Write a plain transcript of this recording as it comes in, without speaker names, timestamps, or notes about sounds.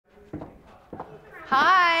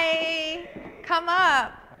Hi. Come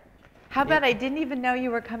up. How about I didn't even know you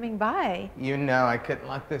were coming by? You know I couldn't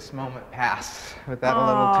let this moment pass without a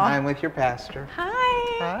little time with your pastor.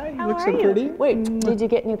 Hi. Hi, you How look are so pretty. Wait, did you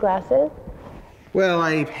get new glasses? Well,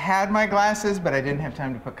 I've had my glasses, but I didn't have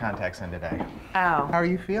time to put contacts in today. Oh. How are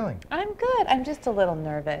you feeling? I'm good. I'm just a little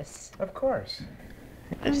nervous. Of course.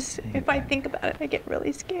 If I think about it, I get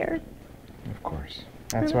really scared. Of course.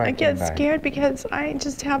 That's why I get scared because I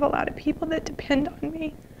just have a lot of people that depend on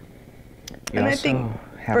me. You and also I think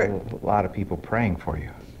have a lot of people praying for you.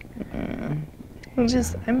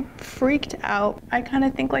 I'm freaked out. I kind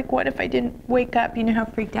of think, like, what if I didn't wake up? You know how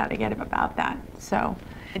freaked out I get about that. So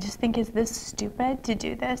I just think, is this stupid to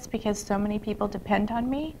do this because so many people depend on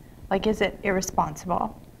me? Like, is it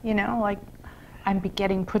irresponsible? You know, like, I'm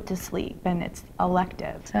getting put to sleep and it's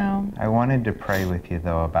elective. So I wanted to pray with you,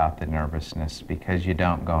 though, about the nervousness because you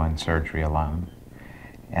don't go in surgery alone.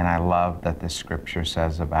 And I love that the scripture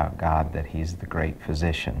says about God that he's the great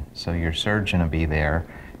physician. So your surgeon will be there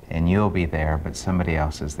and you'll be there, but somebody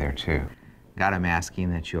else is there too. God, I'm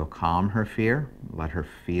asking that you'll calm her fear, let her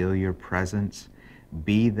feel your presence,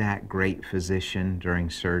 be that great physician during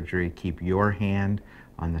surgery, keep your hand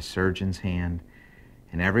on the surgeon's hand,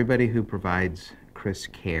 and everybody who provides Kris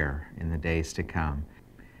care in the days to come.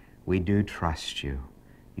 We do trust you.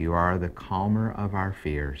 You are the calmer of our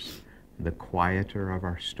fears, the quieter of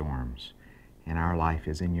our storms, and our life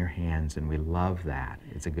is in your hands, and we love that.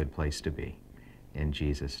 It's a good place to be. In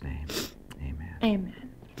Jesus' name, amen. amen.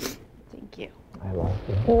 Thank you. I love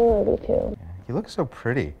you. I love you too. Yeah, you look so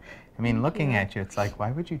pretty. I mean, looking at you, it's like,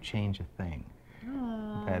 why would you change a thing?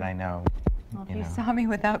 But I know, Well, you if know. you saw me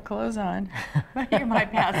without clothes on, but you're my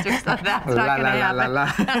pastor, so that's not La, going la, to la, la,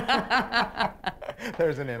 happen. la.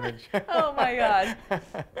 There's an image. Oh my God.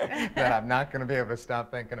 That I'm not going to be able to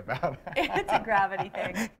stop thinking about. It's a gravity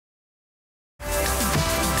thing.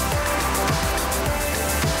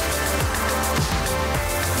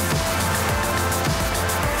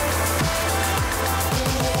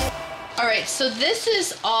 All right, so this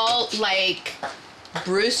is all like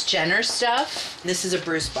Bruce Jenner stuff. This is a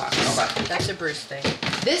Bruce box. Okay. That's a Bruce thing.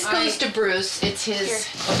 This goes to Bruce. It's his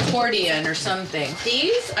accordion or something.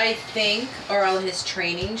 These, I think, are all his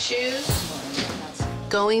training shoes.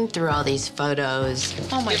 Going through all these photos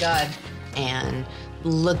Oh my God. and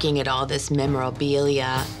looking at all this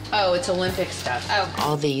memorabilia, Oh, it's Olympic stuff. Oh.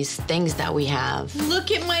 all these things that we have.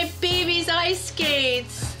 Look at my baby's ice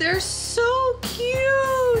skates. They're so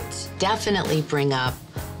cute. Definitely bring up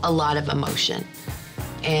a lot of emotion.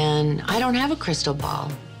 And I don't have a crystal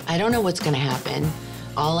ball. I don't know what's gonna happen.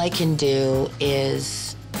 All I can do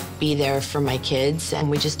is be there for my kids, and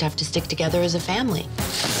we just have to stick together as a family.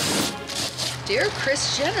 Dear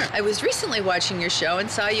Kris Jenner, I was recently watching your show and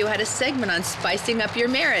saw you had a segment on spicing up your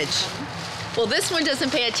marriage. Well, this one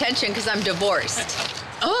doesn't pay attention because I'm divorced.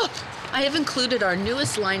 Oh, I have included our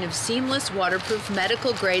newest line of seamless, waterproof,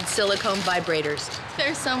 medical-grade silicone vibrators.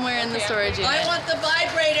 They're somewhere in the storage unit. I want the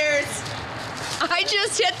vibrators! I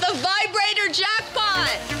just hit the vibrator jackpot!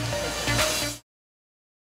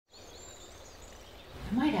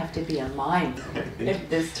 I might have to be a mime if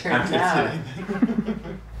this turns out.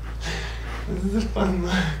 This is a fun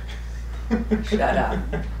look. Shut up.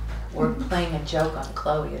 We're playing a joke on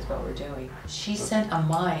Chloe is what we're doing. She sent a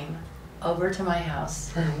mime over to my house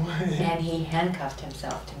For what? and he handcuffed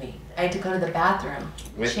himself to me. I had to go to the bathroom,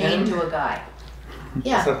 With chained him? to a guy. That's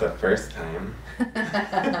Yeah. not the first time.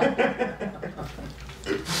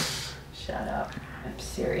 Shut up. I'm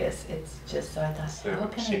serious. It's just so I thought, So how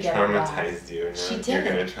can she I get away? traumatized you, and She now you're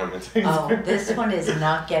gonna did. traumatize Oh, her. this one is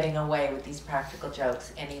not getting away with these practical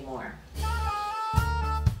jokes anymore.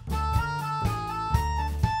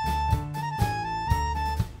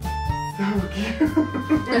 So cute.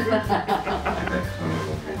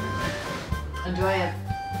 And do I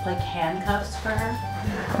have, like, handcuffs for her?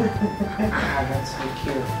 Oh, that's so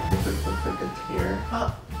cute. This looks like a tear.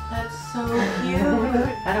 Oh, that's so cute.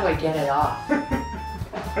 How do I get it off? Let's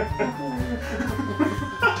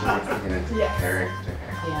get into Yes. character.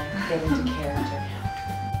 Yeah, get into character now.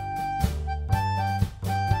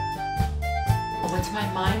 What's my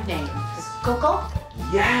mime name? Coco?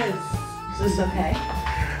 Yes! Is this okay?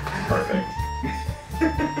 Perfect.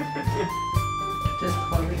 Does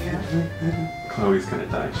Chloe know? Chloe's gonna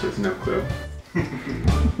die. She has no clue.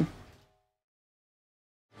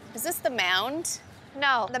 Is this the mound?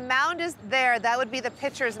 No, the mound is there. That would be the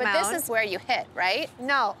pitcher's But mound. this is where you hit, right?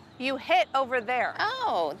 No, you hit over there.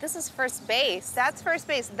 Oh, this is first base. That's first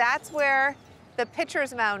base. That's where the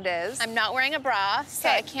pitcher's mound is. I'm not wearing a bra, so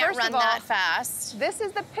Okay, I can't first run of all, that fast. This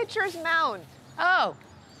is the pitcher's mound. Oh.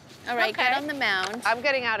 All right, Okay. get on the mound. I'm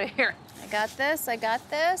getting out of here. I got this, I got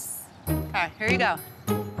this. Okay, here you go.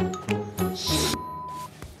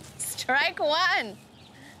 Strike one.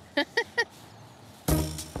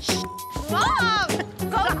 Mom,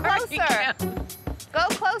 go closer. Go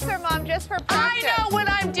closer, Mom, just for practice. I know what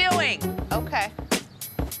I'm doing. Okay.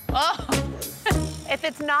 Oh. If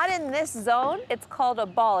it's not in this zone, it's called a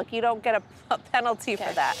ball. Like, you don't get a penalty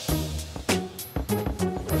for that.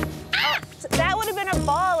 Oh, that would have been a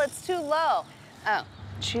ball. It's too low. Oh.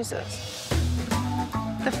 Jesus.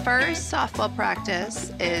 The first softball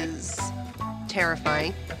practice is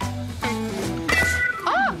terrifying.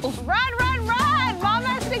 Oh, run, run, run! Mom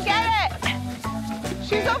has to get it.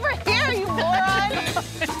 She's over here, you moron.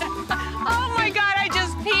 Oh my God, I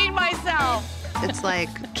just peed myself. It's like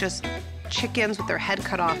just chickens with their head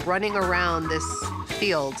cut off running around this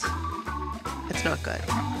field. It's not good.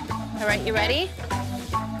 All right, you ready?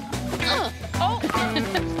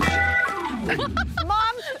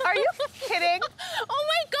 Mom, are you kidding? Oh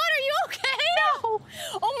my God, are you okay? No.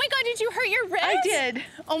 Oh my God, did you hurt your wrist? I did.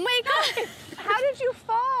 Oh my God. How did you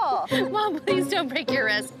fall? Mom, please don't break your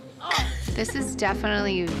wrist. This is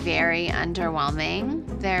definitely very underwhelming.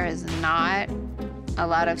 There is not a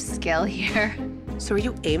lot of skill here. So are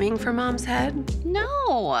you aiming for Mom's head?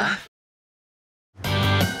 No.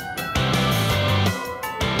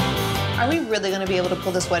 Are we really gonna be able to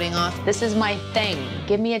pull this wedding off? This is my thing.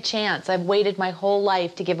 Give me a chance. I've waited my whole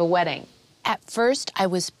life to give a wedding. At first, I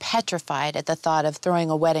was petrified at the thought of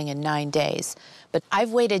throwing a wedding in 9 days. But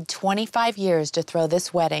I've waited 25 years to throw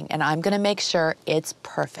this wedding, and I'm gonna make sure it's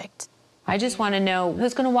perfect. I just wanna know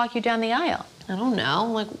who's gonna walk you down the aisle. I don't know,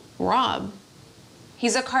 like Rob.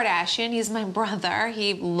 He's a Kardashian, he's my brother,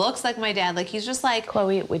 he looks like my dad, like he's just like...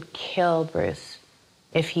 Chloe, it would kill Bruce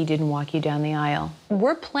if he didn't walk you down the aisle.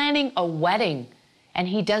 We're planning a wedding, and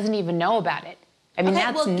he doesn't even know about it. I mean, Okay,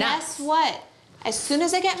 that's well, nuts. guess what? As soon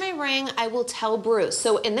as I get my ring, I will tell Bruce.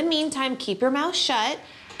 So in the meantime, keep your mouth shut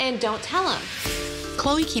and don't tell him.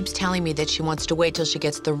 Chloe keeps telling me that she wants to wait till she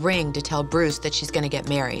gets the ring to tell Bruce that she's gonna get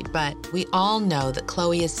married. But we all know that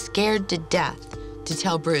Chloe is scared to death to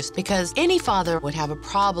tell Bruce because any father would have a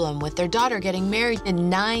problem with their daughter getting married in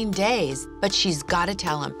 9 days. But she's gotta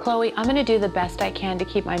tell him. Chloe, I'm gonna do the best I can to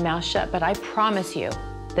keep my mouth shut, but I promise you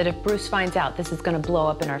that if Bruce finds out, this is gonna blow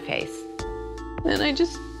up in our face. And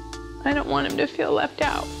I don't want him to feel left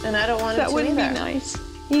out. And I don't want him to That wouldn't either. be nice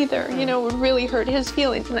either. You know, it would really hurt his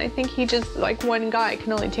feelings. And I think he just, like, one guy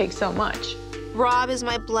can only take so much. Rob is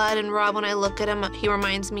my blood, and Rob, when I look at him, he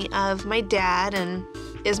reminds me of my dad and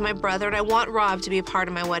is my brother, and I want Rob to be a part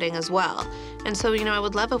of my wedding as well. And so, you know, I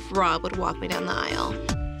would love if Rob would walk me down the aisle.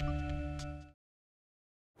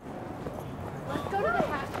 Let's go to the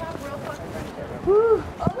hat shop real quick. Woo.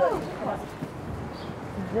 Oh,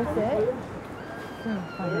 Is this it? So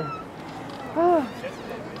funny. Oh.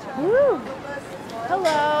 Woo.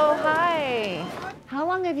 Hello, hi. How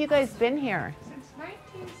long have you guys been here? since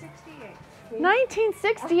 1968.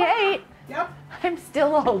 1968? Yep. I'm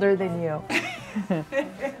still older than you.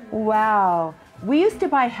 Wow. We used to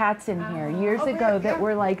buy hats in here years ago that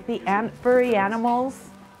were like the furry animals.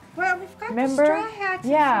 Well, we've got Remember? the straw hats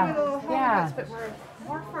Yeah, and some little yeah. helmets, but we're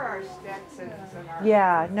more for our Stetsons and our...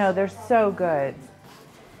 Yeah, no, they're so good.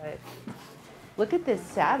 But look at this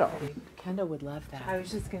saddle. Kendall would love that. I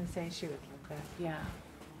was just going to say she would love that. Yeah.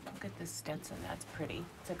 Look at this Stetson. That's pretty.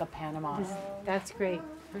 It's like a Panama. That's great.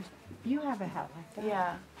 You have a hat like that.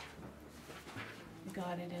 Yeah. We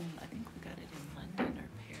got it in, I think we got it in London or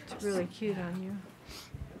Paris. It's really cute on you.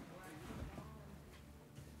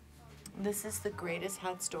 This is the greatest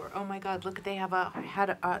hat store. Oh my God, look, they have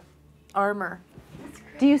a armor.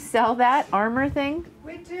 Do you sell that armor thing?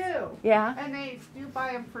 We do. Yeah. And they do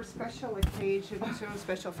buy them for special occasions or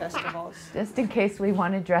special festivals. Just in case we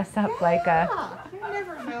want to dress up like a, You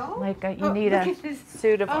never know. you need a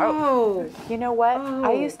suit of. Oh. You know what?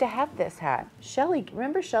 I Oh. used to have this hat. Shelly,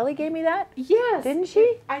 remember Shelly gave me that? Yes. Didn't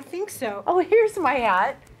she? I think so. Oh, here's my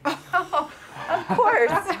hat. Oh, of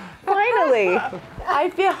course. Finally.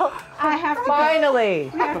 I feel. I have to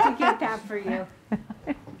Finally. We have to get that for you.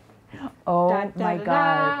 Oh Da, da, my da,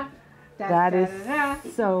 God. da, That da, is da, da.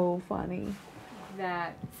 so funny.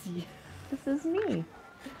 That's This is me.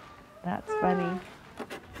 That's funny.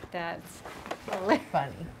 that's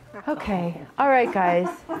Funny. Okay. All right, guys.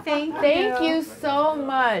 Thank you so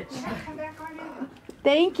much. Come back on in.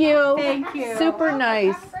 Thank you. Thank you. Super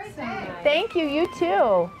nice. Thank you. You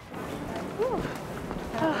too.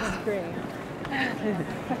 That's great.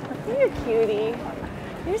 You're a cutie.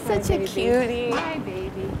 You're such a cutie. Hi,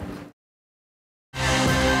 baby.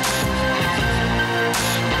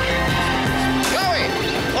 Chloe,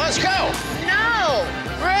 let's go. No!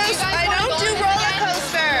 Bruce, I don't do roller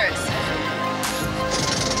coasters.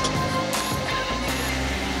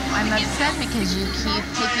 upset because you keep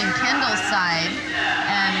taking Kendall's side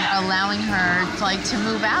and allowing her to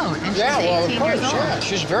move out, and she's 18 years old. Yeah,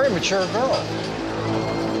 she's a very mature girl.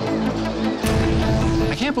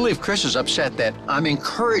 I can't believe Kris is upset that I'm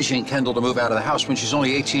encouraging Kendall to move out of the house when she's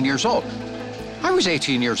only 18 years old. I was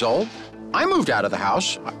 18 years old. I moved out of the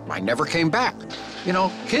house. I never came back. You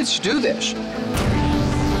know, kids do this.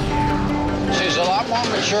 She's a lot more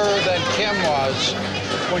mature than Kim was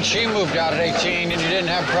when she moved out at 18, and you didn't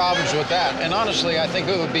have problems with that. And honestly, I think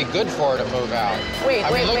it would be good for her to move out. Wait,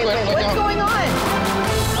 what's going on?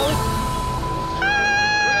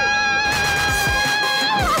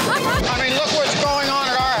 I mean, look what's going on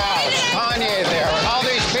at our house. Kanye there, and all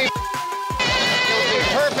these people. It would be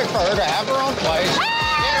perfect for her to have her own place,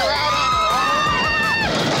 get her out on her own,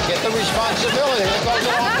 get the responsibility that goes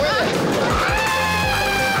along with it.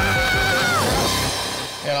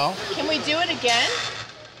 You know? Can we do it again?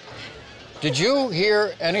 Did you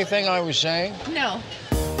hear anything I was saying? No.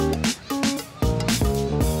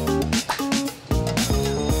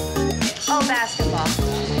 Oh, basketball.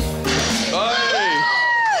 Hey!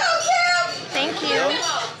 Thank you.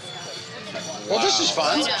 Well, this is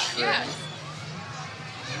fun. Yeah.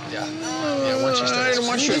 Yeah, once you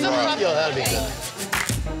start. Yeah, that'll be good.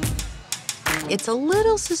 It's a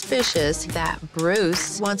little suspicious that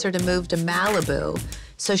Bruce wants her to move to Malibu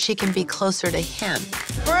so she can be closer to him.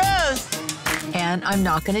 Bruce! And I'm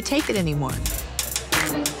not gonna take it anymore.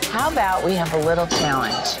 How about we have a little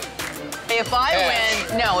challenge? If I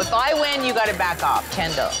win, you gotta back off,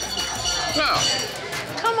 Kendall. No.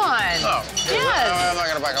 Come on. No. Yes. I'm not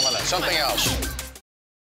gonna back up on that. Something else.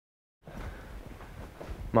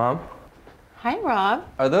 Mom, Hi, Rob.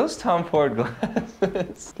 are those Tom Ford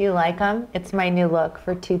glasses? Do you like them? It's my new look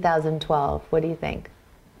for 2012. What do you think?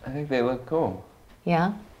 I think they look cool.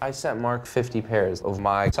 Yeah? I sent Mark 50 pairs of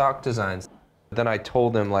my sock designs. Then I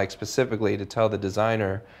told him, like, specifically to tell the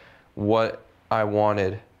designer what I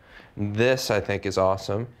wanted. This, I think, is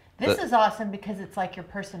awesome. This is awesome because it's like your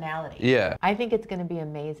personality. Yeah. I think it's gonna be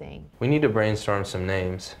amazing. We need to brainstorm some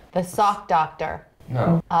names. The Sock Doctor.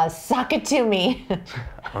 No. Sock it to me.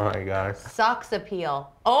 Oh my gosh. Socks Appeal.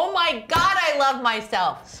 Oh my God, I love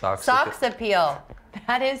myself. Socks Appeal.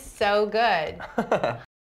 That is so good.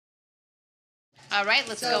 All right,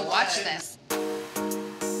 let's go watch this.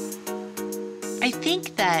 I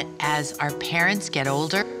think that as our parents get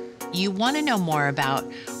older, you want to know more about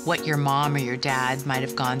what your mom or your dad might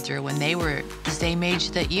have gone through when they were the same age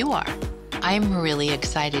that you are. I'm really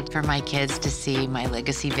excited for my kids to see my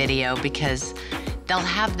legacy video because they'll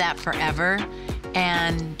have that forever,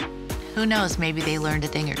 and who knows, maybe they learned a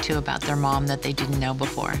thing or two about their mom that they didn't know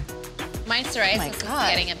before. My psoriasis is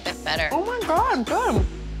getting a bit better. Oh my God, good.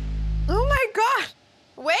 Oh my God.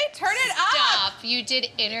 Wait, turn it up. Stop. You did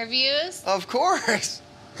interviews? Of course.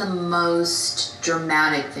 The most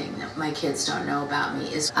dramatic thing that my kids don't know about me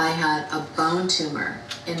is I had a bone tumor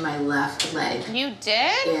in my left leg. You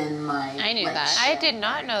did? I knew that. I did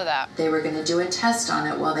not know that. They were going to do a test on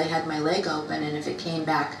it while they had my leg open, and if it came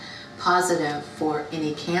back positive for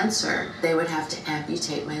any cancer, they would have to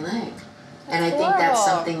amputate my leg. And I think that's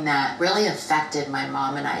something that really affected my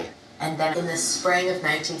mom and I. And then in the spring of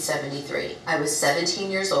 1973, I was 17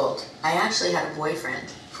 years old. I actually had a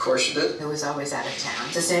boyfriend. Of course you did. Who was always out of town.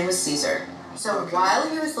 His name was Caesar. So while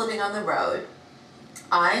he was living on the road,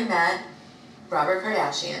 I met Robert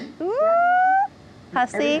Kardashian.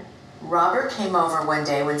 Hussy. Robert came over one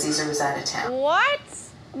day when Caesar was out of town. What?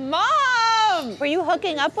 Mom! Were you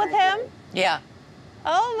hooking up with him? Yeah.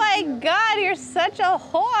 Oh my God, you're such a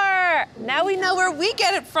whore. Now we know where we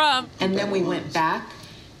get it from. And then we went back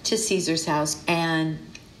to Caesar's house, and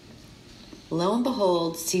lo and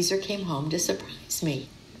behold, Caesar came home to surprise me.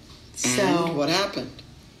 And what happened?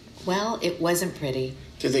 Well, it wasn't pretty.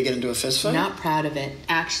 Did they get into a fist fight? Not proud of it.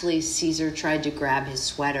 Actually, Caesar tried to grab his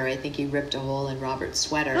sweater. I think he ripped a hole in Robert's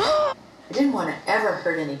sweater. I didn't want to ever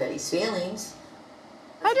hurt anybody's feelings.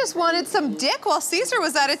 I just wanted some dick while Caesar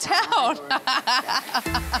was out of town.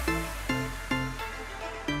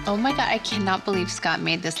 Oh my God, I cannot believe Scott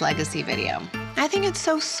made this legacy video. I think it's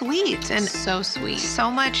so sweet and so sweet. So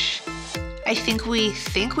much I think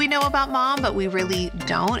we know about Mom, but we really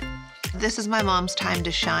don't. This is my mom's time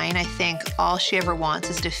to shine. I think all she ever wants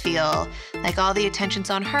is to feel like all the attention's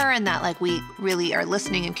on her and that like we really are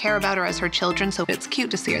listening and care about her as her children. So it's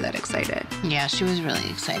cute to see her that excited. Yeah, she was really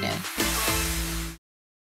excited.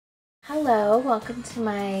 Hello, welcome to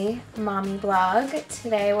my mommy blog.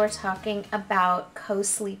 Today we're talking about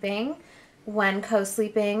co-sleeping. When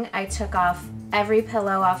co-sleeping, I took off every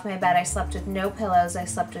pillow off my bed. I slept with no pillows. I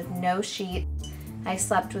slept with no sheets. I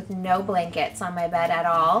slept with no blankets on my bed at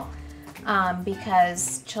all.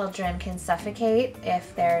 because children can suffocate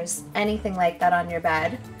if there's anything like that on your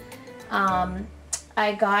bed.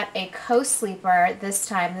 I got a co-sleeper this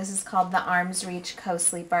time. This is called the Arms Reach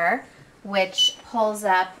co-sleeper, which pulls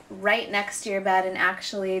up right next to your bed, and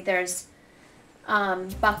actually there's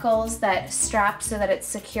buckles that strap so that it's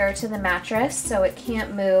secure to the mattress so it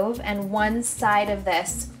can't move, and one side of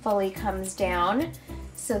this fully comes down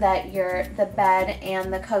so that the bed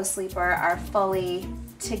and the co-sleeper are fully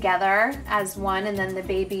together as one, and then the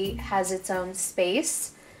baby has its own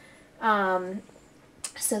space,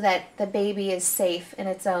 so that the baby is safe in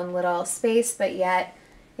its own little space, but yet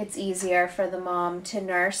it's easier for the mom to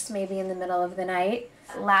nurse maybe in the middle of the night.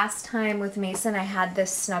 Last time with Mason, I had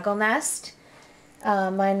this snuggle nest.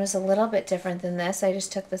 Mine was a little bit different than this. I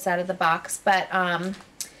just took this out of the box, but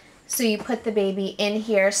so you put the baby in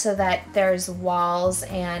here so that there's walls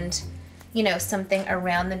and, you know, something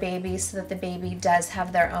around the baby so that the baby does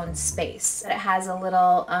have their own space. It has a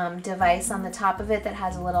little device on the top of it that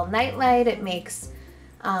has a little night light. It makes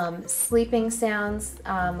sleeping sounds,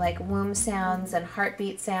 like womb sounds and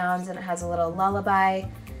heartbeat sounds, and it has a little lullaby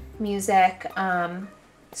music.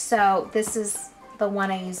 So this is the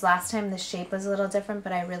one I used last time. The shape was a little different,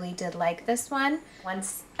 but I really did like this one.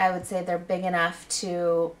 Once I would say they're big enough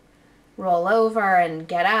to roll over and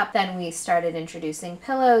get up, then we started introducing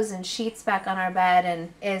pillows and sheets back on our bed,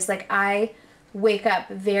 and is like I wake up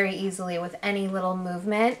very easily with any little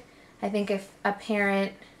movement. I think if a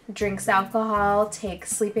parent drinks alcohol,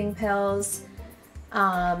 takes sleeping pills,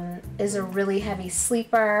 is a really heavy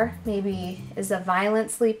sleeper, maybe is a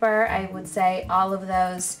violent sleeper, I would say all of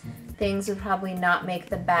those things would probably not make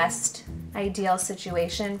the best ideal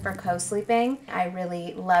situation for co-sleeping. I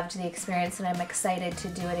really loved the experience and I'm excited to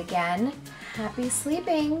do it again. Happy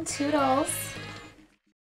sleeping, toodles.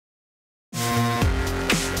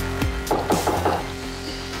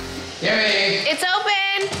 Yay! It's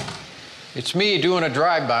open! It's me doing a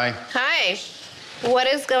drive-by. Hi. What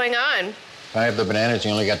is going on? If I have the bananas,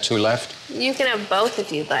 you only got 2 left? You can have both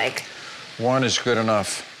if you'd like. 1 is good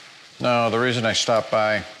enough. No, the reason I stopped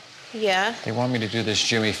by, Yeah? they want me to do this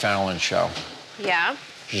Jimmy Fallon show. Yeah?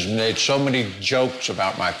 She's made so many jokes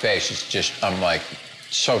about my face. It's just, I'm like,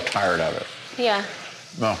 so tired of it. Yeah.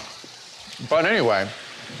 No. But anyway,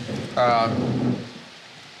 I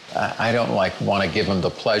don't want to give him the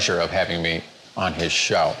pleasure of having me on his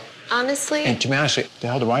show. Honestly? And to be honest, what the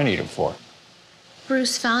hell do I need him for?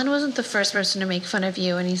 Bruce, Fallon wasn't the first person to make fun of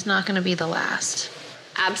you, and he's not going to be the last.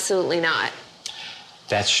 Absolutely not.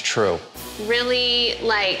 That's true. Really,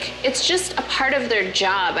 like, it's just a part of their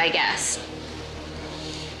job, I guess.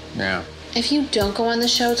 Yeah. If you don't go on the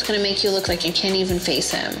show, it's going to make you look like you can't even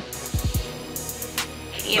face him.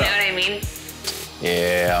 You know what I mean?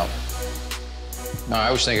 Yeah. No,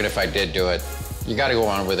 I was thinking if I did do it, you got to go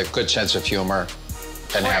on with a good sense of humor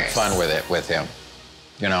and have fun with it with him,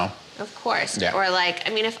 you know? Of course. Yeah. Or like,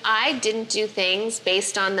 I mean, if I didn't do things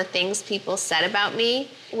based on the things people said about me,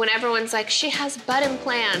 when everyone's like, she has butt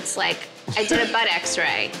implants, like, I did a butt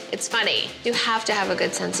x-ray. It's funny. You have to have a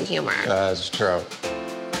good sense of humor. That's true.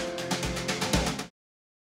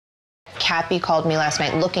 Cappy called me last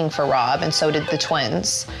night looking for Rob, and so did the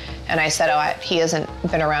twins. And I said, oh, he hasn't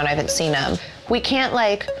been around, I haven't seen him. We can't,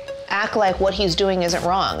 like, act like what he's doing isn't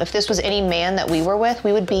wrong. If this was any man that we were with,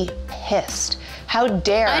 we would be pissed. How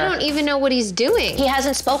dare... I don't even know what he's doing. He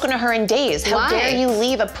hasn't spoken to her in days. How Why? dare you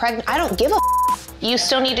leave a pregnant... I don't give a... You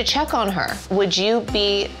still need to check on her. Would you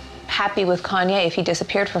be happy with Kanye if he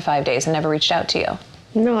disappeared for 5 days and never reached out to you?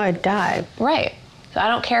 No, I'd die. Right. So I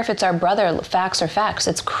don't care if it's our brother, facts are facts.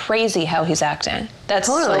 It's crazy how he's acting. That's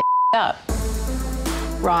Totally. so up.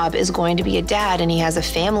 Rob is going to be a dad and he has a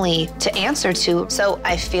family to answer to. So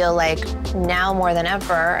I feel like now more than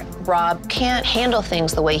ever, Rob can't handle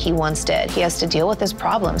things the way he once did. He has to deal with his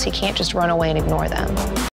problems. He can't just run away and ignore them.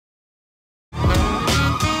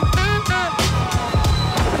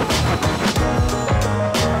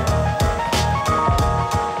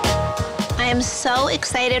 I am so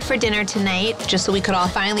excited for dinner tonight, just so we could all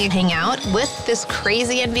finally hang out. With this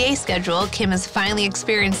crazy NBA schedule, Kim is finally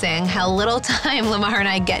experiencing how little time Lamar and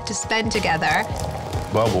I get to spend together.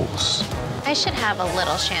 Bubbles. I should have a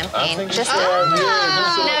little champagne. Just to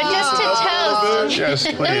toast. Yes,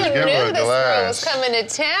 please, Who give knew her a this girl was glass. coming to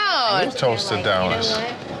town? Let's toast to Dallas.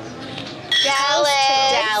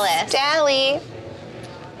 Dallas. Dally.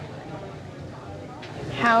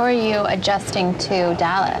 How are you adjusting to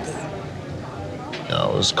Dallas? You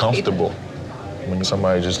know, it's comfortable. When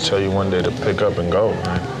somebody just tell you one day to pick up and go,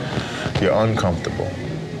 man, you're uncomfortable.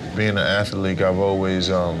 Being an athlete, I've always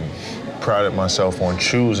prided myself on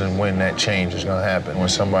choosing when that change is gonna happen. When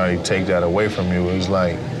somebody take that away from you, it's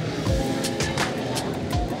like,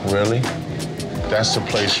 really, that's the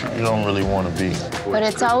place you don't really want to be. But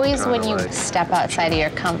it's always when you step outside of your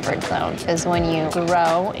comfort zone, is when you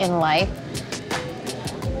grow in life.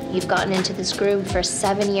 You've gotten into this groove for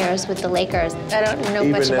 7 years with the Lakers. I don't know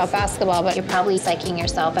much about basketball, but you're probably psyching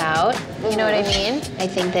yourself out. You know what I mean? I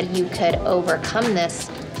think that you could overcome this.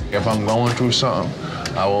 If I'm going through something,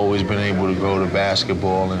 I've always been able to go to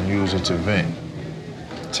basketball and use it to vent.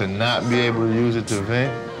 To not be able to use it to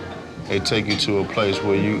vent, it take you to a place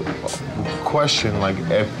where you question, like,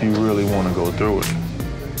 if you really want to go through it.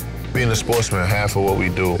 Being a sportsman, half of what we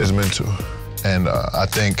do is mental. And I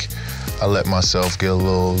think I let myself get a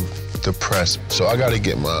little depressed. So I gotta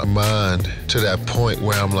get my mind to that point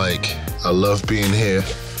where I'm like, I love being here,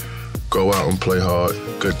 go out and play hard,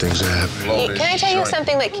 good things happen. Can I tell you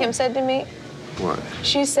something that Kim said to me? What?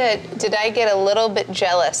 She said, did I get a little bit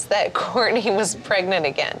jealous that Kourtney was pregnant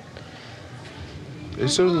again?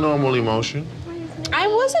 It's a normal emotion. I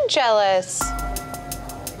wasn't jealous.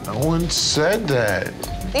 No one said that.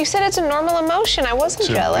 You said it's a normal emotion. I wasn't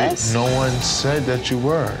jealous. No one said that you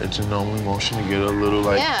were. It's a normal emotion to get a little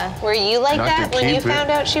like... Yeah. Were you like that when you found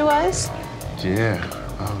out she was? Yeah.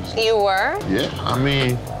 I was... You were? Yeah, I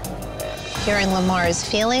mean... Hearing Lamar's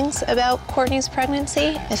feelings about Kourtney's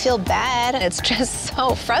pregnancy, I feel bad. It's just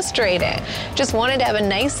so frustrating. Just wanted to have a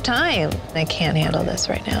nice time. I can't handle this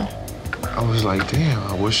right now. I was like, damn,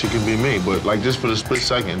 I wish it could be me. But like just for the split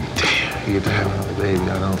second, damn, you get to have another baby.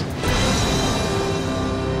 I don't...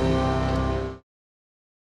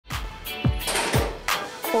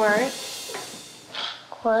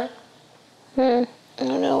 Court? I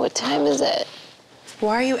don't know. What time is it?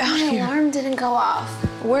 Why are you out here? My alarm didn't go off.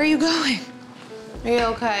 Where are you going? Are you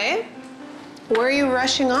okay? Where are you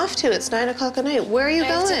rushing off to? It's 9 o'clock at night. Where are you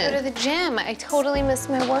going? I have to go to the gym. I totally missed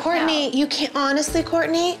my workout. Kourtney, you can't, honestly,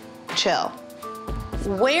 Kourtney, chill.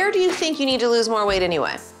 Where do you think you need to lose more weight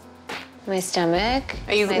anyway? My stomach.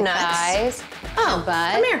 Are you my nuts? Thighs. Oh,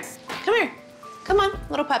 butt. Come here. Come here. Come on,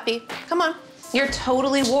 little puppy. Come on. You're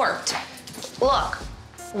totally warped. Look,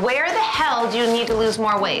 where the hell do you need to lose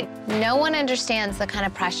more weight? No one understands the kind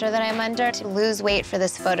of pressure that I'm under to lose weight for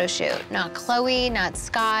this photo shoot. Not Chloe, not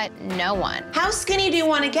Scott, no one. How skinny do you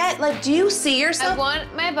want to get? Like, do you see yourself? I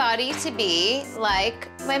want my body to be like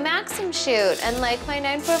my Maxim shoot and like my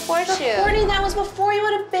 944 shoot. Kourtney, that was before you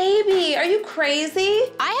had a baby. Are you crazy?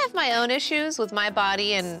 I have my own issues with my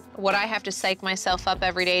body and what I have to psych myself up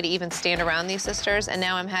every day to even stand around these sisters, and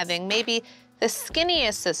now I'm having maybe the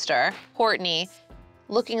skinniest sister, Kourtney,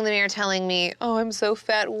 looking in the mirror telling me, oh, I'm so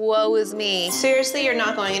fat, woe is me. Seriously, you're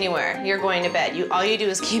not going anywhere. You're going to bed. All you do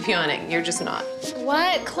is keep yawning. You're just not.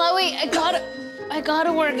 What? Chloe, I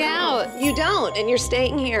gotta work out. You don't, and you're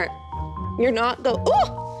staying here. You're not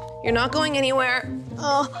you're not going anywhere.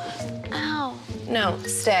 Oh. Ow. No,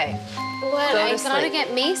 stay. What? I gotta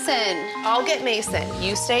get Mason. I'll get Mason.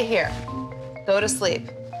 You stay here. Go to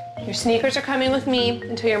sleep. Your sneakers are coming with me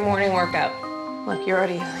until your morning workout. Look, you're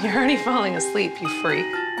already falling asleep, you freak.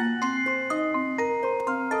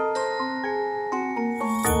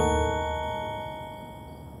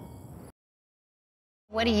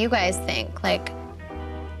 What do you guys think, like,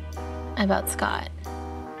 about Scott?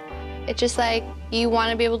 It's just like, you want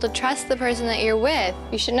to be able to trust the person that you're with.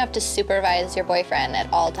 You shouldn't have to supervise your boyfriend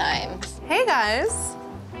at all times. Hey, guys.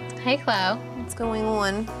 Hey, Chloe. What's going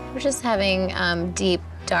on? We're just having deep,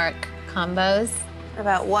 dark combos.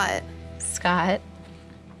 About what? Scott.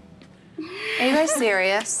 Are you guys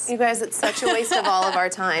serious? You guys, it's such a waste of all of our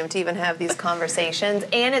time to even have these conversations,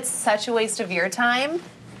 and it's such a waste of your time.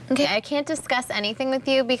 Okay, I can't discuss anything with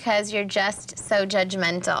you because you're just so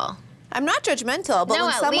judgmental. I'm not judgmental, but no,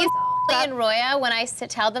 when at someone... least Lily and Roya, when I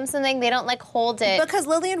tell them something, they don't like hold it. Because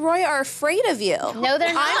Lily and Roya are afraid of you. No,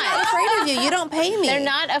 they're not. I'm not afraid of you. You don't pay me. They're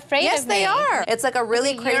not afraid of me. Yes, they are. It's like a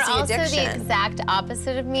really crazy You're also addiction. the exact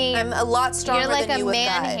opposite of me. I'm a lot stronger You're like than you with a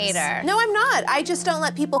man guys. hater. No, I'm not. I just don't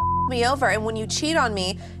let people me over, and when you cheat on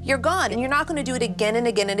me, you're gone, and you're not going to do it again and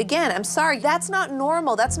again and again. I'm sorry. That's not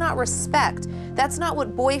normal. That's not respect. That's not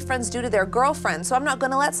what boyfriends do to their girlfriends, so I'm not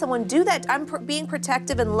going to let someone do that. I'm being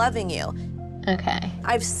protective and loving you. Okay.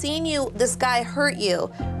 I've seen this guy hurt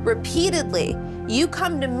you repeatedly. You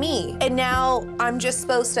come to me, and now I'm just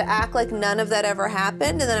supposed to act like none of that ever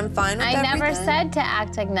happened, and then I'm fine with everything? I never said to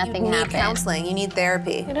act like nothing happened. You need counseling. You need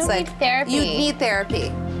therapy. You don't need therapy. You need therapy.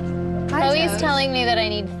 Chloe's telling me that I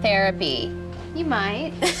need therapy. You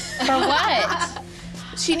might. For what?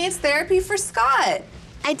 She needs therapy for Scott.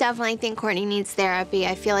 I definitely think Kourtney needs therapy.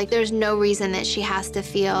 I feel like there's no reason that she has to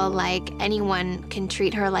feel like anyone can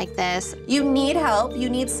treat her like this. You need help. You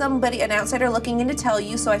need somebody, an outsider looking in to tell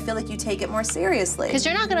you, so I feel like you take it more seriously. Because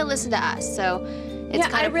you're not gonna listen to us, so It's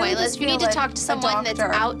kind of pointless. You need to talk to someone that's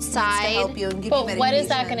outside. Help you and give But you what is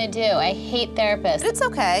that medication. gonna do? I hate therapists. It's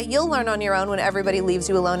okay. You'll learn on your own when everybody leaves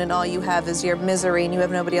you alone and all you have is your misery and you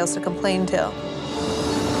have nobody else to complain to.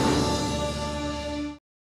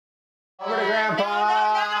 Over to Grandpa.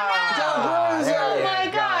 Oh my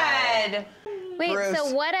God. Wait,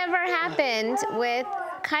 so whatever happened with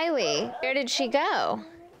Kylie? Where did she go?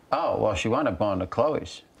 Oh, well, she wound up going to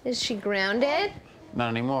Chloe's. Is she grounded? Not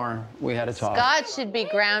anymore. We had a talk. Scott should be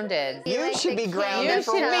grounded. You should be grounded. You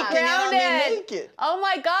should be grounded. Oh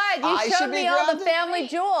my God! You I showed should be me all the grounded? family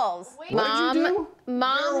jewels. What did you do?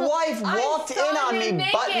 Mom, Your wife walked in on me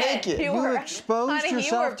butt naked. You exposed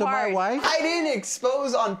yourself to my wife? I didn't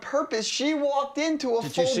expose on purpose. She walked into a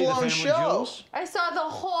Did you see the full-blown family show. jewels? I saw the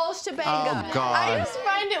whole shebang. Oh, God. I just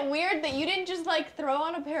find it weird that you didn't just like throw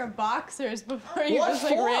on a pair of boxers before you What just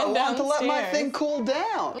like for? I ran wanted to let my downstairs. thing cool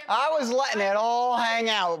down. I was letting it all hang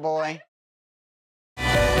out, boy.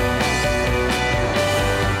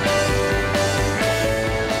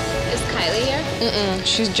 is Kylie here? Mm-mm.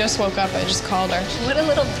 She just woke up. I just called her. What a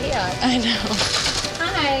little peon. I know.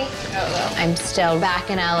 Hi. I'm still back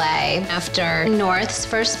in LA after North's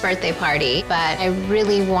first birthday party, but I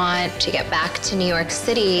really want to get back to New York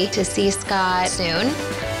City to see Scott soon.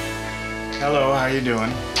 Hello, how you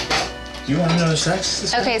doing? You want to know the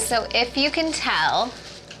sex? Okay, so if you can tell,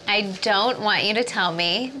 I don't want you to tell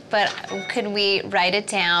me, but could we write it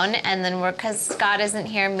down and then because Scott isn't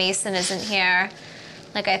here, Mason isn't here,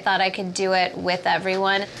 like I thought I could do it with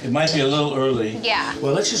everyone. It might be a little early. Yeah.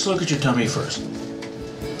 Well, let's just look at your tummy first.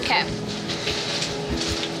 Okay.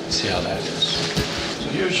 See how that is. So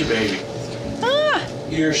here's your baby.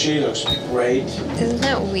 He or she looks great. Isn't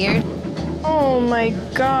that weird? Oh my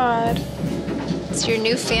God. It's your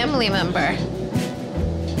new family member.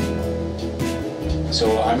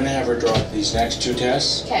 So I'm gonna have her draw these next 2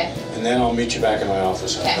 tests. Okay. And then I'll meet you back in my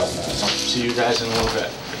office. Okay. See you guys in a little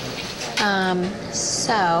bit.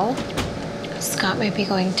 So Scott might be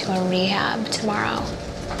going to a rehab tomorrow.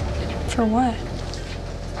 For what?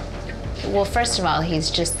 Well, first of all,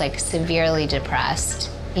 he's just like severely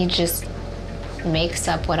depressed. He just makes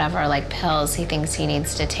up whatever like pills he thinks he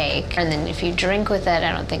needs to take. And then if you drink with it,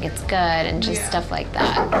 I don't think it's good and just stuff like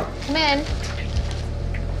that. Come in.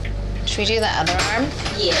 Should we do the other arm?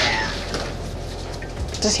 Yeah.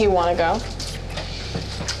 Does he want to go?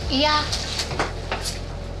 Yeah.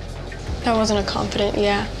 That wasn't a confident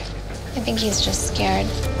yeah. I think he's just scared.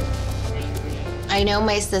 I know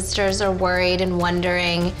my sisters are worried and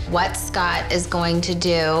wondering what Scott is going to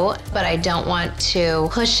do, but I don't want to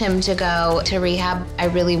push him to go to rehab. I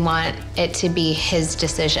really want it to be his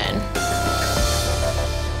decision.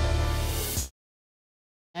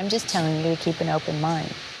 I'm just telling you to keep an open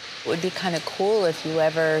mind. It would be kind of cool if you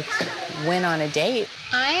ever went on a date.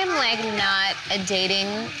 I am like not a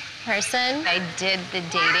dating person. I did the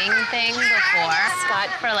dating thing before Scott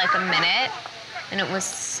for like a minute, and it was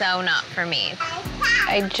so not for me.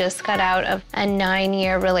 I just got out of a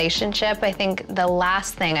 9-year relationship. I think the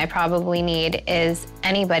last thing I probably need is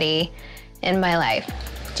anybody in my life.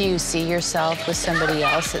 Do you see yourself with somebody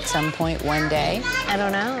else at some point one day? I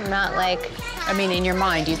don't know. I'm not like... I mean, in your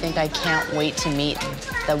mind, do you think I can't wait to meet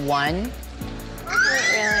the one? Not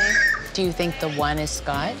really. Do you think the one is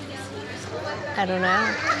Scott? I don't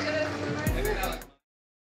know.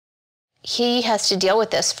 He has to deal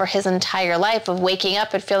with this for his entire life of waking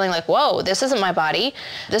up and feeling like, whoa, this isn't my body.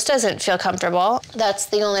 This doesn't feel comfortable. That's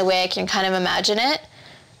the only way I can kind of imagine it.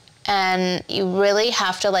 And you really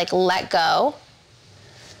have to like let go.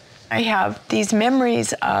 I have these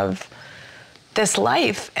memories of this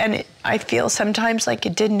life, and I feel sometimes like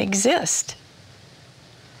it didn't exist.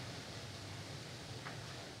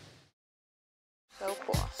 So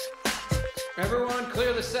cool. Everyone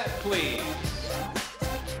clear the set, please.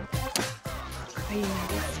 Are you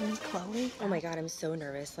nervous to meet Chloe? Oh my God, I'm so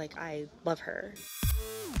nervous. Like, I love her.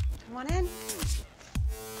 Come on in.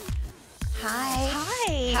 Hi.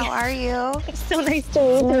 Hi. How are you? It's so nice to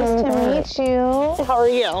meet you. Nice to meet you. How are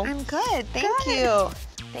you? I'm good, thank you.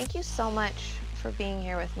 Thank you so much for being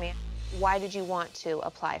here with me. Why did you want to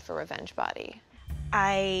apply for Revenge Body?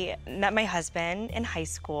 I met my husband in high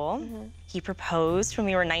school. He proposed when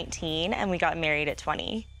we were 19 and we got married at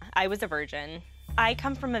 20. I was a virgin. I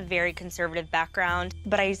come from a very conservative background,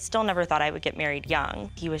 but I still never thought I would get married young.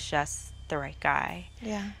 He was just the right guy.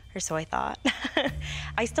 Yeah. Or so I thought.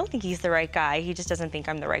 I still think he's the right guy. He just doesn't think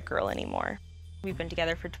I'm the right girl anymore. We've been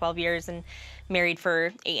together for 12 years and married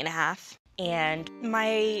for 8.5. And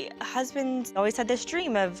my husband always had this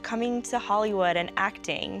dream of coming to Hollywood and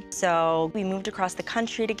acting. So we moved across the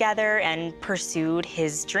country together and pursued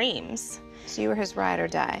his dreams. So you were his ride or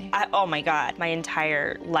die? Oh my God, my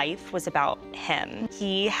entire life was about him.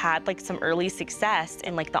 He had like some early success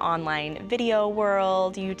in like the online video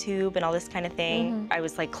world, YouTube and all this kind of thing. I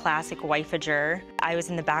was like classic wifeager. I was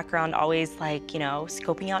in the background always like, you know,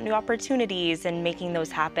 scoping out new opportunities and making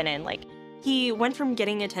those happen. And like, he went from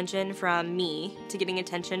getting attention from me to getting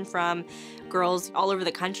attention from girls all over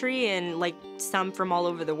the country and like some from all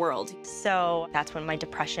over the world. So that's when my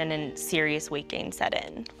depression and serious weight gain set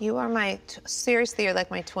in. You are seriously, you're like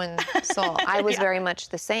my twin soul. I was very much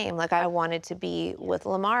the same. Like I wanted to be with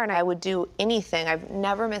Lamar and I would do anything. I've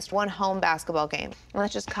never missed one home basketball game. And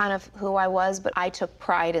that's just kind of who I was, but I took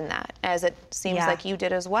pride in that, as it seems like you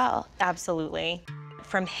did as well. Absolutely.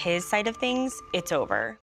 From his side of things, it's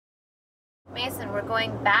over. Mason, we're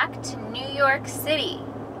going back to New York City.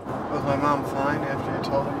 Was my mom fine after you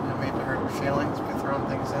told her you made her hurt her feelings by throwing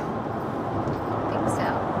things in? I think so.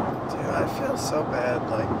 Dude, I feel so bad.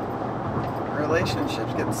 Like,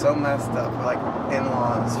 relationships get so messed up with, like,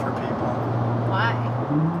 in-laws for people. Why?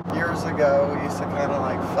 Years ago, we used to kind of,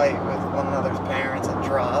 like, fight with one another's parents and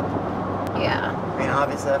drop. Yeah. I mean,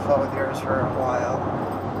 obviously, I fought with yours for a while.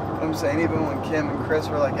 But I'm saying, even when Kim and Kris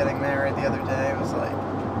were, like, getting married the other day, it was, like,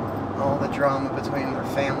 all the drama between their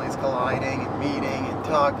families colliding and meeting and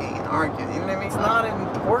talking and arguing. You know what I mean? It's not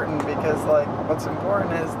important because, like, what's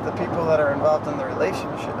important is the people that are involved in the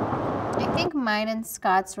relationship. I think mine and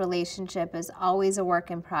Scott's relationship is always a work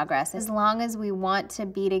in progress. As long as we want to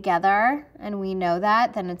be together and we know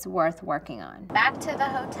that, then it's worth working on. Back to the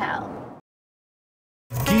hotel.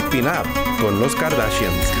 Keeping up con los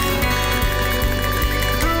Kardashians.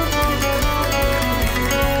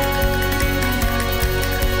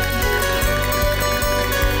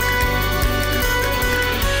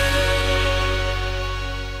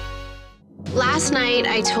 Last night,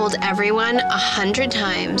 I told everyone 100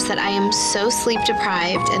 times that I am so sleep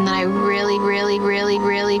deprived and that I really, really, really,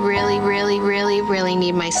 really, really, really, really, really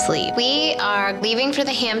need my sleep. We are leaving for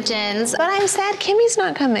the Hamptons. But I'm sad Kimmy's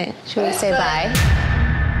not coming. Should we say bye?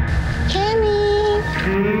 Kimmy!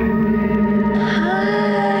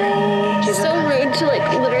 Hi! She's so rude to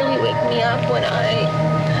like literally wake me up when I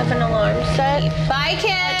have an alarm set. Bye,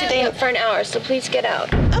 Kim! I had to be up for an hour, so please get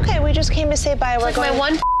out. Okay, we just came to say bye. It's We're like going my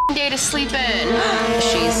one day to sleep in.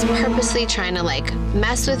 She's purposely trying to like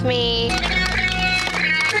mess with me.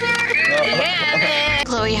 Yeah.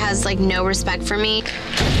 Khloe has like no respect for me.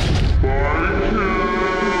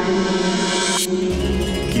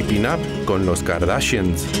 Keeping up con los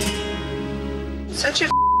Kardashians. Such a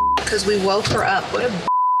because we woke her up. What a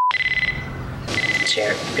it's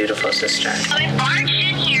your beautiful sister. I barged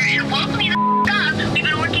in here and woke me the up. We've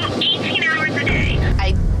been working 18 hours a day.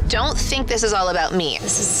 I don't think this is all about me.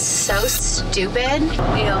 This is so stupid.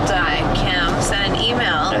 You'll die. Kim sent an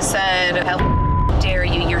email that said, how dare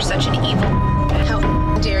you? You're such an evil. How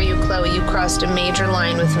dare you, Khloe? You crossed a major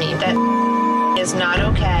line with me. That is not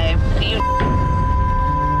okay. You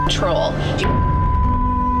troll.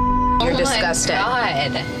 You're disgusting. Oh my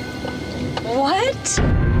God. What?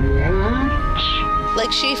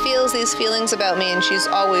 Like, she feels these feelings about me, and she's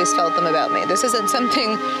always felt them about me. This isn't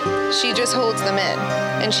something, she just holds them in.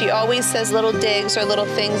 And she always says little digs or little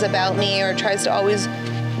things about me, or tries to always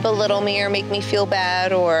belittle me or make me feel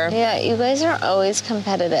bad, or... Yeah, you guys are always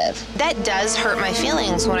competitive. That does hurt my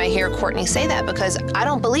feelings when I hear Kourtney say that, because I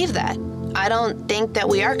don't believe that. I don't think that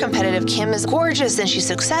we are competitive. Kim is gorgeous and she's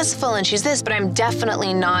successful and she's this, but I'm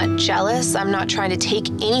definitely not jealous. I'm not trying to take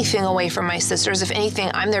anything away from my sisters. If anything,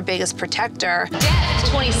 I'm their biggest protector. Death,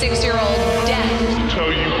 26-year-old death. Tell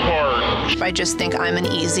you apart. I just think I'm an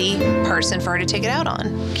easy person for her to take it out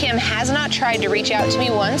on. Kim has not tried to reach out to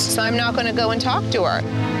me once, so I'm not gonna go and talk to her.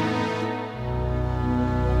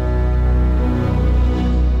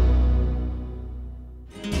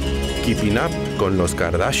 Keeping up con los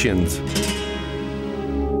Kardashians.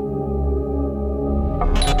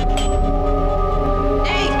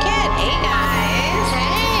 Hey, kid. Hey, guys.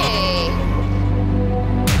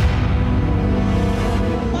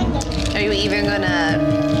 Hey. Are you even gonna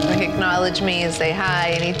acknowledge me and say hi,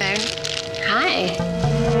 anything? Hi.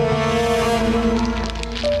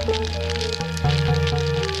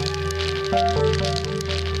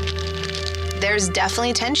 There's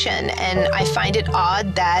definitely tension, and I find it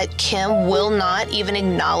odd that Kim will not even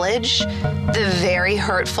acknowledge the very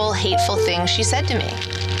hurtful, hateful things she said to me.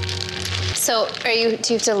 So, do you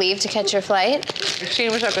have to leave to catch your flight? It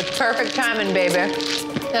seems like a perfect timing, baby.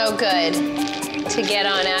 Oh, good. To get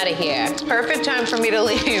on out of here. It's perfect time for me to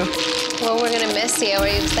leave. Well, we're gonna miss you. Are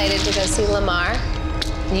you excited to go see Lamar?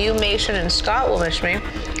 You, Mason, and Scott will miss me.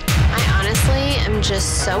 I honestly am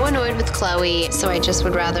just so annoyed with Khloe, so I just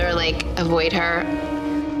would rather like avoid her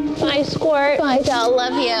Bye, Squirt. Bye, doll.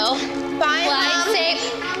 Love you. Bye, Mom.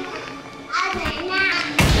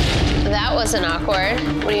 That wasn't awkward.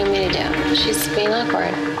 What do you want me to do? She's being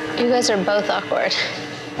awkward. You guys are both awkward.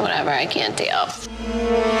 Whatever, I can't deal.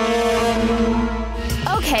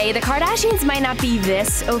 Okay, the Kardashians might not be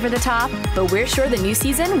this over the top, but we're sure the new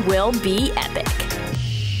season will be epic.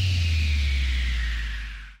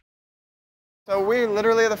 So we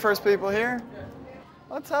literally are the first people here.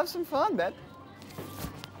 Let's have some fun, Ben.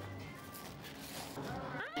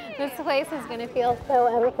 This place is gonna feel so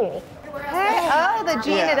empty. Hey, oh, the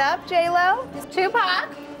Gene It Up, J-Lo. Tupac.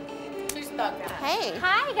 Hey.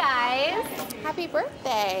 Hi, guys. Happy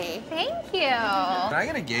birthday. Thank you. Can I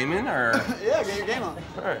get a game in, or? Yeah, get your game on.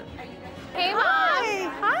 All right. Hey, Mom. Hi.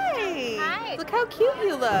 Hi. Look how cute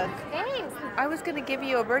you look. Thanks. I was gonna give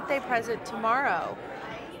you a birthday present tomorrow.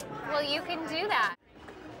 Well, you can do that.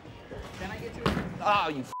 Oh,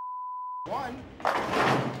 you One.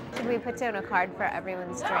 Should we put down a card for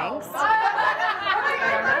everyone's drinks? Or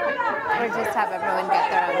just have everyone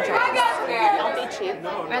get their own drinks? Don't be cheap.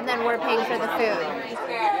 And then we're paying for the food.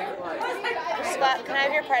 Scott, can I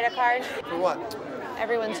have your credit card? For what?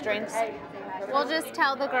 Everyone's drinks. We'll just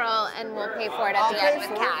tell the girl and we'll pay for it at the end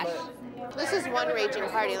with cash. This is one raging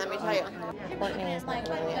party, let me tell you. Kourtney was like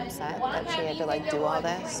really upset that she had to like do all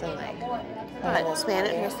this and like plan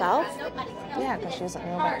it herself? Yeah, because she doesn't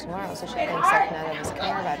know about tomorrow, so she thinks like none of us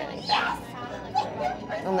care about anything.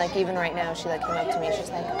 And like even right now, she like came up to me,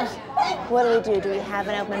 she's like, what do? Do we have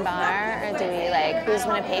an open bar, or do we like, who's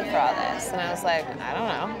gonna pay for all this? And I was like, I don't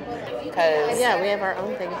know, because yeah, we have our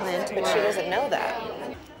own thing planned tomorrow. But she doesn't know that.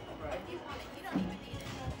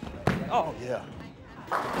 Oh yeah.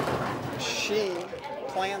 She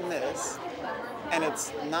planned this, and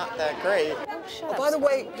it's not that great. Oh, by the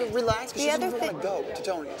way, relax, because she doesn't want to go to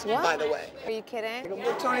Tony's, What? by the way. Are you kidding?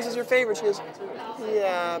 Look, Tony's is your favorite. She goes,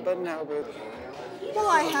 yeah, but no, boo. Well,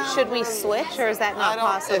 I have. Should we switch, or is that not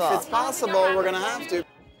possible? If it's possible, we're gonna have to.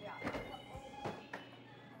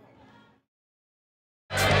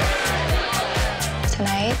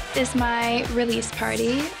 Tonight is my release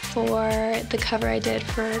party for the cover I did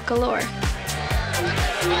for Galore.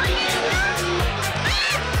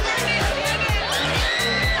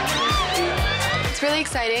 It's really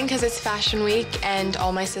exciting because it's Fashion Week and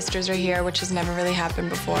all my sisters are here, which has never really happened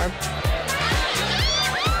before.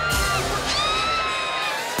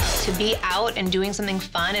 To be out and doing something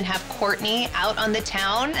fun and have Kourtney out on the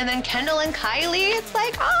town, and then Kendall and Kylie, it's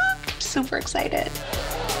like, oh, super excited.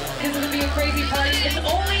 This is gonna be a crazy party. It's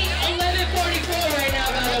only 11:44 right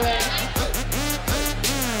now, by the way.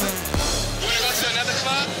 Wanna go to another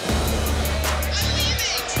club?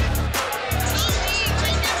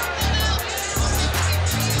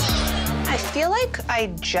 I feel like I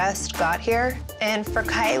just got here, and for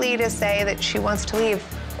Kylie to say that she wants to leave,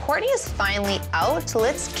 Kourtney is finally out, so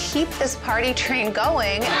let's keep this party train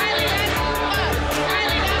going.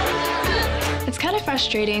 It's kind of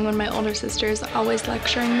frustrating when my older sister is always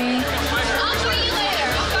lecturing me. I'll call you later.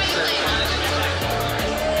 I'll call you later.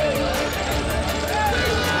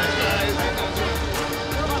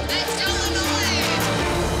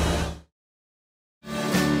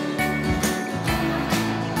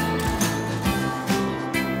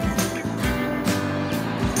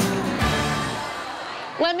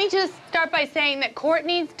 Let me just start by saying that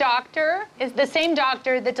Kourtney's doctor is the same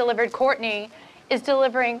doctor that delivered Kourtney is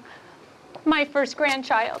delivering my first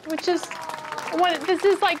grandchild, which is this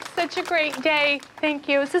is like such a great day. Thank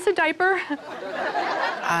you. Is this a diaper?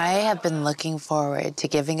 I have been looking forward to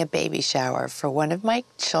giving a baby shower for one of my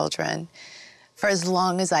children for as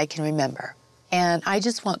long as I can remember. And I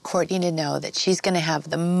just want Kourtney to know that she's going to have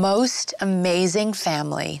the most amazing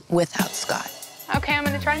family without Scott. Okay, I'm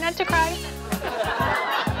gonna try not to cry.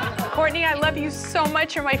 Kourtney, I love you so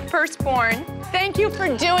much. You're my firstborn. Thank you for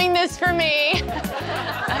doing this for me.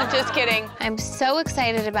 I'm just kidding. I'm so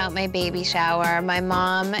excited about my baby shower. My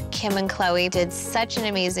mom, Kim and Chloe, did such an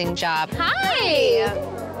amazing job. Hi!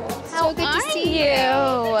 So good to see you.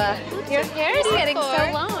 Your hair is getting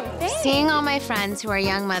so long. Thanks. Seeing all my friends who are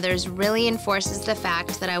young mothers really enforces the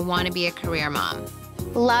fact that I want to be a career mom.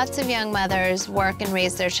 Lots of young mothers work and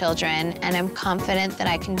raise their children, and I'm confident that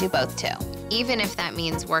I can do both too, even if that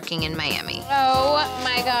means working in Miami. Oh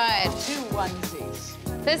my God. 2 onesies.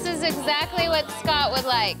 This is exactly what Scott would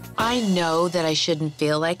like. I know that I shouldn't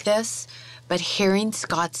feel like this, but hearing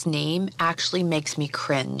Scott's name actually makes me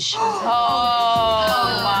cringe. Oh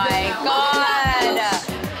my God.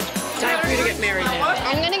 Time for you to get married now.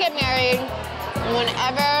 I'm gonna get married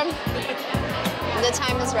whenever the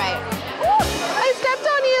time is right. I stepped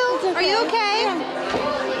on you. Are you okay?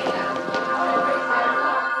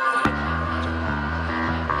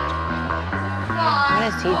 What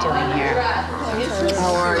is he doing here?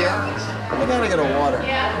 How are you? I gotta get a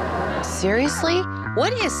water. Seriously?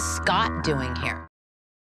 What is Scott doing here?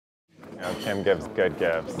 You know, Kim gives good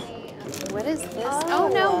gifts. What is this? Oh,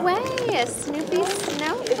 no way, a Snoopy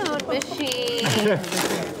snow cone machine.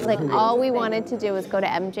 Like, all we wanted to do was go to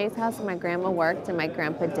MJ's house, and my grandma worked, and my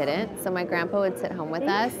grandpa didn't. So my grandpa would sit home with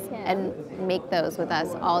us and make those with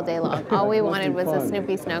us all day long. All we wanted was a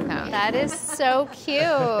Snoopy snow cone. That is so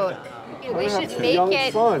cute. We should make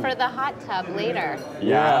it for the hot tub later.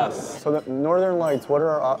 Yes. So the Northern Lights, what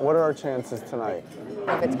are our chances tonight?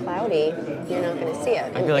 If it's cloudy, you're not going to see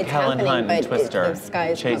it. I feel like Helen Hunt and Twister the sky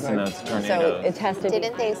is chasing covered. those tornadoes. So it has to be.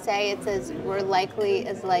 Didn't they say it says we're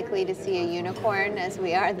as likely to see a unicorn as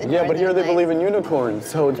we are the Yeah, but here they Northern believe in unicorns,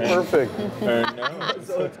 so it's perfect.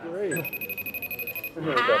 So it's great.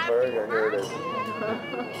 Here's that burger, here it is.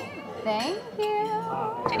 Thank you.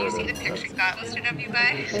 Did you see the picture Scott listed of you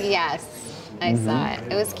guys? Yes, I saw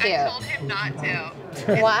it. It was cute. I told him not to.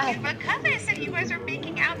 Why? Because I said you guys are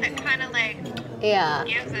making out that kind of like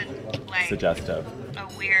gives it like Suggestive. a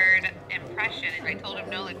weird impression. And I told him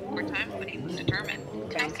no like 4 times, but he was determined.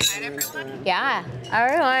 Can I say hi to everyone? Yeah,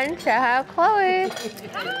 everyone, say hi to Chloe.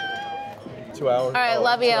 2 hours. All right,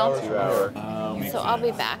 love you. 2 hours. So I'll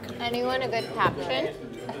be back. Anyone a good caption?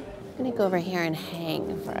 I'm gonna go over here and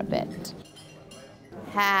hang for a bit.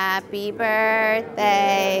 Happy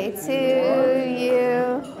birthday to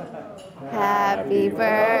you. Happy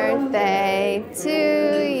birthday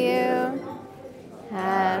to you.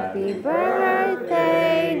 Happy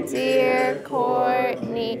birthday, dear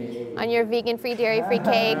Kourtney. On your vegan-free, dairy-free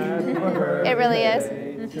cake. It really is.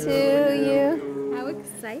 To you. How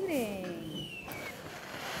exciting.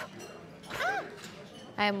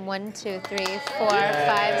 I'm 1, 2, 3, 4,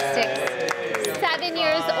 5, 6, 7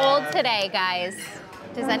 years old today, guys.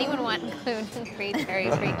 Does anyone want gluten-free,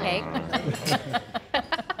 dairy-free cake?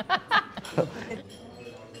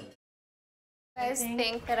 You guys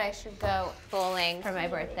think that I should go bowling for my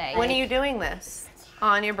birthday? When are you doing this?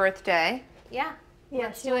 On your birthday? Yeah.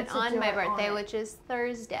 Let's do it on my birthday, which is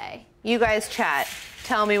Thursday. You guys chat.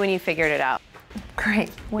 Tell me when you figured it out. Great.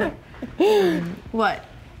 What? What?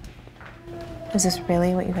 Is this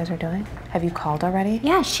really what you guys are doing? Have you called already?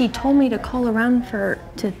 Yeah, she told me to call around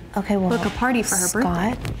book a party for her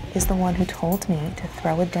birthday. Scott is the one who told me to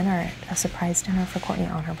throw a surprise dinner for Kourtney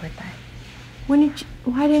on her birthday.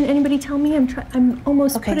 Why didn't anybody tell me? I'm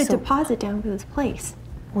almost put a deposit down for this place.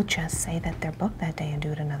 We'll just say that they're booked that day and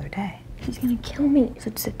do it another day. She's gonna kill me.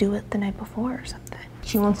 So to do it the night before or something.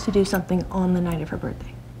 She wants to do something on the night of her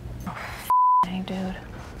birthday. Oh, dang, dude.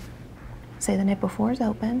 Say the night before is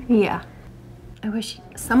open. Yeah. I wish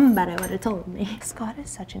somebody would have told me. Scott is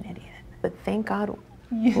such an idiot. But thank God,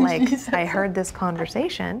 like, I heard this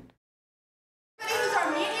conversation. Anybody who's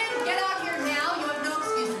Armenian, get out here now. You have no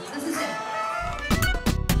excuses. This is it.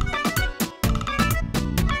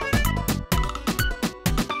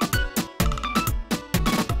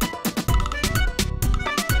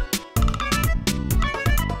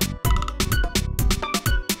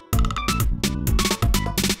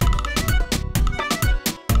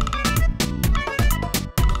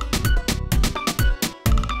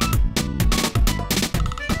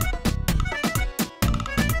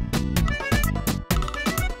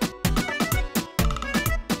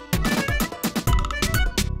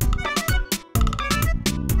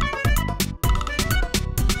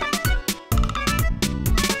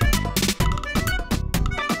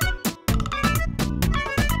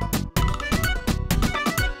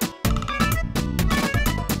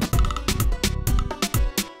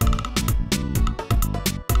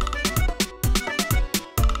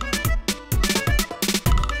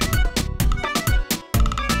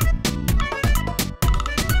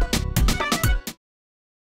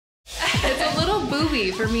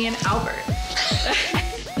 For me and Albert.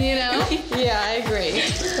 You know? Yeah, I agree.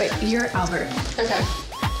 Wait, you're Albert. Okay.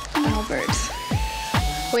 Albert.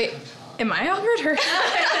 Wait, am I Albert or?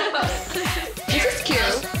 This is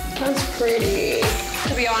cute. That's pretty.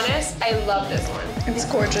 To be honest, I love this one. It's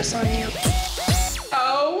gorgeous on you.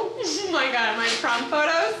 Oh my god, my prom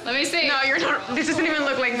photos? Let me see. No, you're not. This doesn't even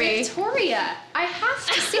look like me. Victoria, I have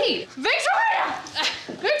to see. Victoria!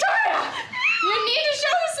 Victoria! You need to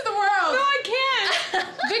show this to the world. No, I can't.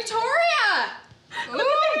 Victoria!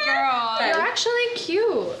 Ooh, girl. You're actually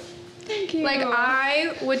cute. Thank you. Like,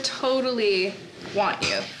 I would totally want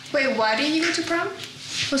you. Wait, why did you go to prom?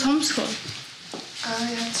 It was homeschooled. Oh,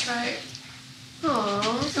 yeah, that's right.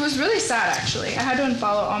 Aww. It was really sad, actually. I had to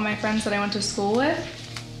unfollow all my friends that I went to school with.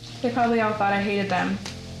 They probably all thought I hated them,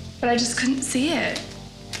 but I just couldn't see it.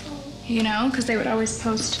 You know, because they would always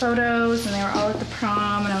post photos and they were all at the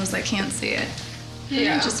prom and I was like, can't see it.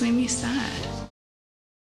 It just made me sad.